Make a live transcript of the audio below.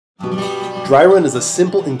Dryrun is a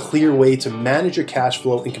simple and clear way to manage your cash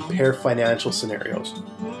flow and compare financial scenarios.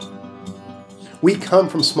 We come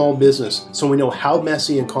from small business, so we know how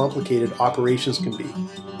messy and complicated operations can be.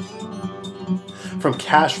 From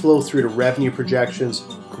cash flow through to revenue projections,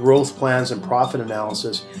 growth plans, and profit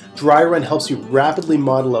analysis, Dryrun helps you rapidly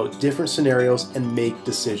model out different scenarios and make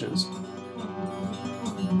decisions.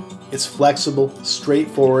 It's flexible,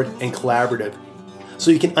 straightforward, and collaborative, so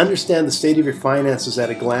you can understand the state of your finances at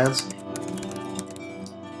a glance,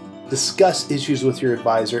 discuss issues with your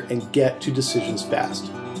advisor, and get to decisions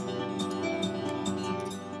fast.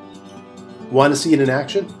 Want to see it in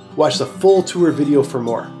action? Watch the full tour video for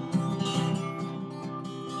more.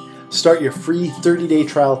 Start your free 30-day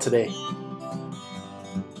trial today.